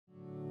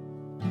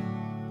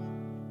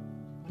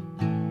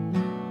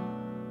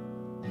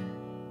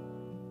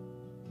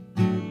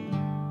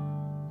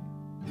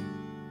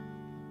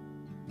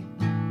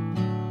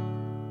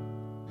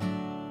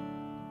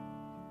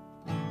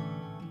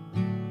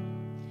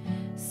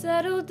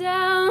Settle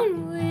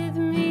down with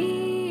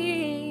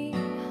me,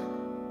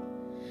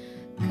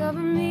 cover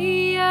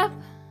me up,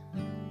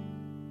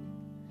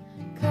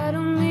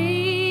 cuddle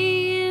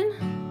me in,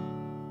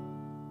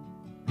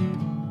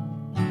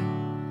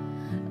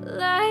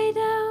 lie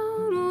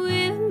down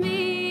with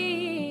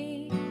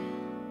me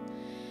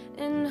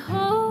and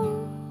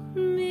hold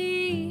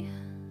me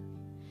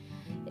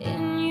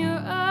in your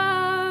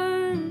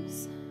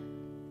arms.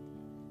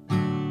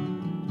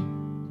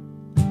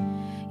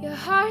 Your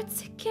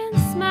heart's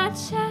against my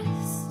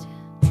chest,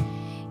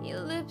 your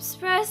lips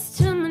pressed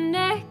to my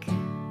neck.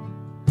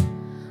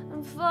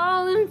 I'm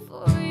falling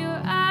for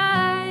your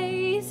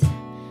eyes,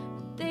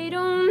 but they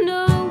don't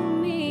know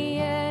me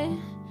yet.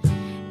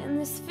 And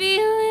this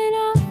feeling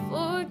I'll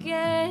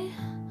forget,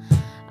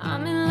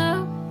 I'm in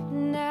love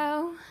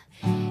now.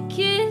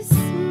 Kiss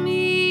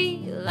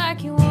me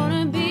like you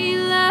wanna be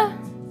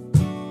loved.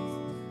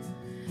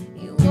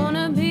 You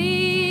wanna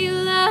be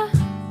loved.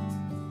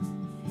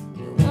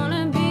 You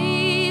wanna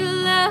be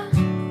loved.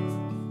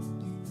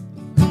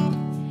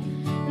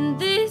 And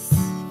this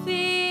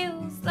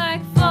feels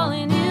like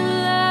falling in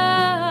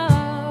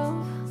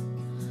love.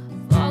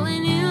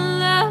 Falling in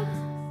love.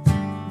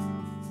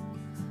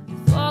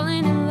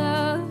 Falling in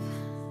love.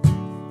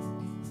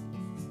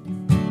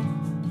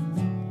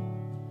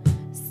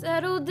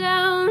 Settle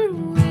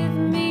down with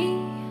me,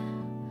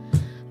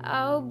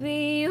 I'll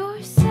be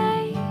your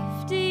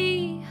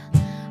safety,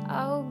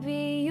 I'll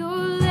be your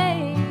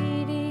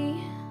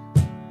lady.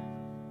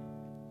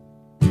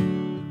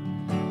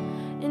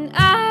 And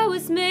I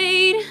was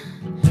made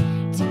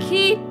to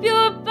keep your